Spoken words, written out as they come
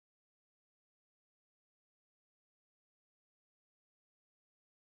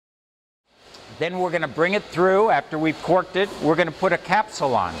Then we're going to bring it through. After we've corked it, we're going to put a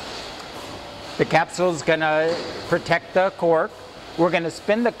capsule on. The capsule is going to protect the cork. We're going to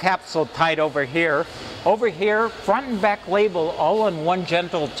spin the capsule tight over here. Over here, front and back label all in one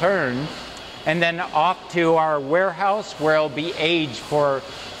gentle turn, and then off to our warehouse where it'll be aged for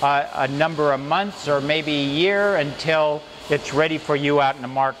a number of months or maybe a year until it's ready for you out in the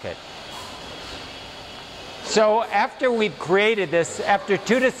market. So after we've created this, after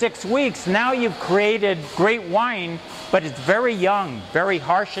 2 to 6 weeks, now you've created great wine, but it's very young, very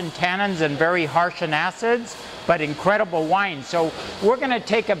harsh in tannins and very harsh in acids, but incredible wine. So we're going to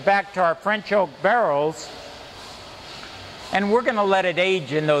take it back to our French oak barrels, and we're going to let it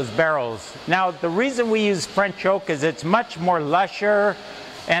age in those barrels. Now, the reason we use French oak is it's much more lusher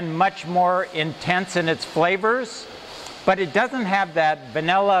and much more intense in its flavors. But it doesn't have that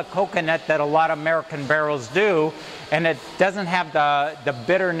vanilla coconut that a lot of American barrels do, and it doesn't have the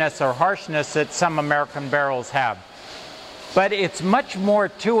bitterness or harshness that some American barrels have. But it's much more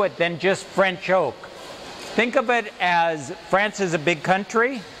to it than just French oak. Think of it as France is a big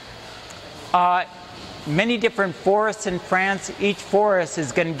country. Many different forests in France. Each forest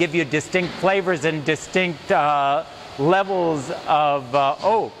is going to give you distinct flavors and distinct levels of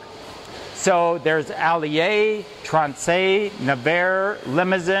oak. So there's Allier, Trancé, Nevers,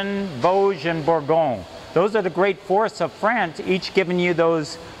 Limousin, Vosges, and Bourgogne. Those are the great forests of France, each giving you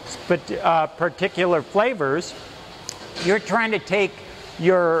those particular flavors. You're trying to take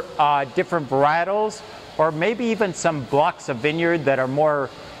your different varietals, or maybe even some blocks of vineyard that are more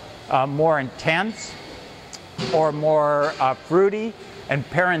intense or more fruity, and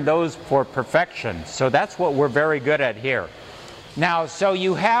pairing those for perfection. So that's what we're very good at here. Now, so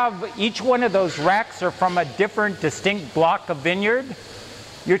you have each one of those racks are from a different distinct block of vineyard.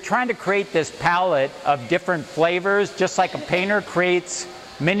 You're trying to create this palette of different flavors, just like a painter creates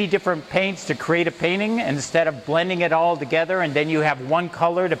many different paints to create a painting. Instead of blending it all together and then you have one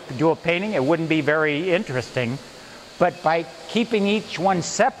color to do a painting, it wouldn't be very interesting. But by keeping each one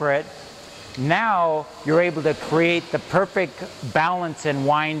separate, now you're able to create the perfect balance in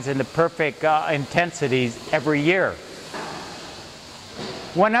wines and the perfect intensities every year.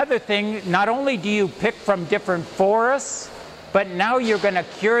 One other thing, not only do you pick from different forests, but now you're going to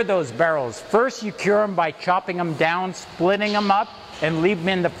cure those barrels. First, you cure them by chopping them down, splitting them up, and leave them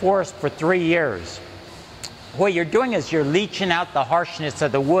in the forest for 3 years. What you're doing is you're leaching out the harshness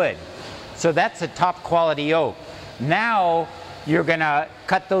of the wood. So that's a top quality oak. Now you're going to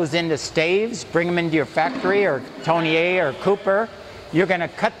cut those into staves, bring them into your factory or Tonier or Cooper. You're going to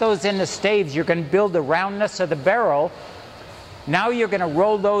cut those into staves. You're going to build the roundness of the barrel. Now you're going to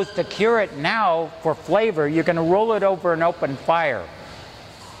roll those to cure it now for flavor. You're going to roll it over an open fire.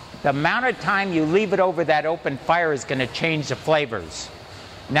 The amount of time you leave it over that open fire is going to change the flavors.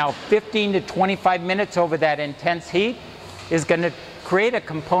 Now 15 to 25 minutes over that intense heat is going to create a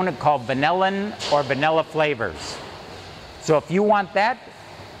component called vanillin or vanilla flavors. So if you want that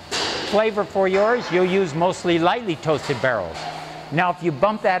flavor for yours, you'll use mostly lightly toasted barrels. Now if you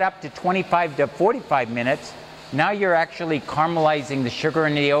bump that up to 25 to 45 minutes, now you're actually caramelizing the sugar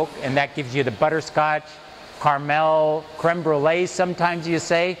in the oak, and that gives you the butterscotch, caramel, creme brulee, sometimes you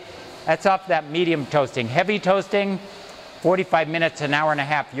say. That's off that medium toasting. Heavy toasting, 45 minutes, an hour and a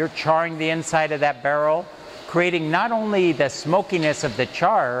half. You're charring the inside of that barrel, creating not only the smokiness of the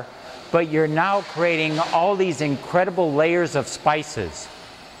char, but you're now creating all these incredible layers of spices.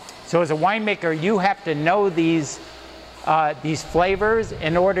 So as a winemaker, you have to know these flavors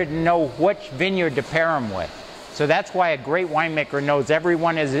in order to know which vineyard to pair them with. So that's why a great winemaker knows every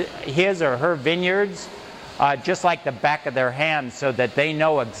one is his or her vineyards, just like the back of their hand, so that they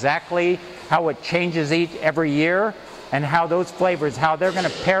know exactly how it changes every year and how those flavors, how they're going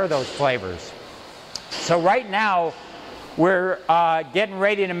to pair those flavors. So right now, we're getting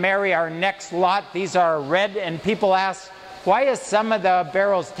ready to marry our next lot. These are red, and people ask, why is some of the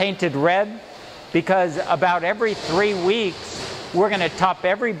barrels tainted red? Because about every 3 weeks, we're going to top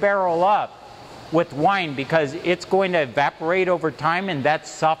every barrel up with wine, because it's going to evaporate over time, and that's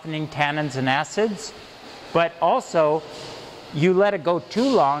softening tannins and acids. But also, you let it go too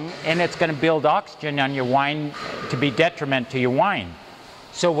long and it's going to build oxygen on your wine to be detriment to your wine.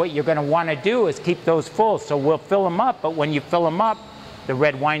 So what you're going to want to do is keep those full. So we'll fill them up, but when you fill them up, the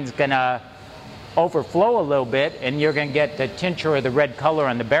red wine's going to overflow a little bit, and you're going to get the tincture of the red color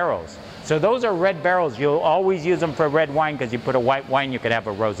on the barrels. So those are red barrels. You'll always use them for red wine, because you put a white wine, you could have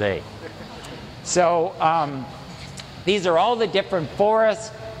a rosé. So these are all the different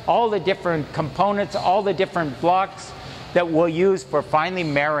forests, all the different components, all the different blocks that we'll use for finally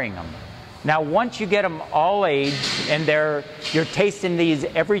marrying them. Now once you get them all aged and you're tasting these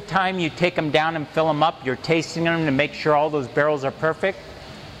every time you take them down and fill them up, you're tasting them to make sure all those barrels are perfect.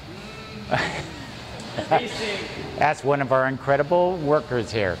 That's one of our incredible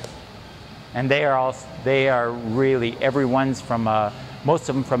workers here. And they are really, everyone's from, most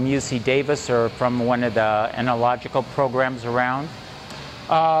of them from UC Davis or from one of the enological programs around.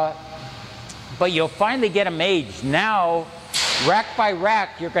 But you'll finally get them aged. Now, rack by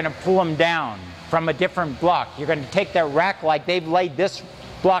rack, you're going to pull them down from a different block. You're going to take that rack like they've laid this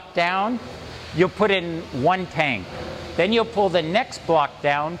block down, you'll put in one tank. Then you'll pull the next block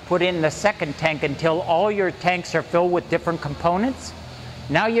down, put in the second tank until all your tanks are filled with different components.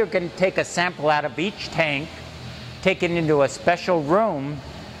 Now you're going to take a sample out of each tank, take it into a special room,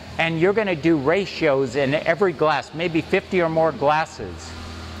 and you're going to do ratios in every glass, maybe 50 or more glasses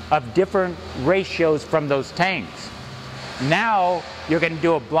of different ratios from those tanks. Now you're going to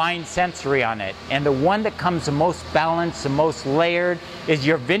do a blind sensory on it, and the one that comes the most balanced, the most layered, is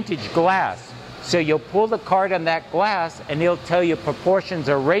your vintage glass. So you'll pull the card on that glass and it'll tell you proportions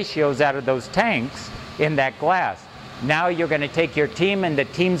or ratios out of those tanks in that glass. Now you're going to take your team and the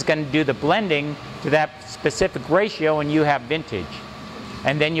team's going to do the blending to that specific ratio and you have vintage.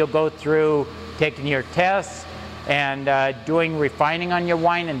 And then you'll go through taking your tests and doing refining on your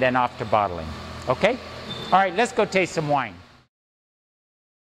wine and then off to bottling. Okay? All right, let's go taste some wine.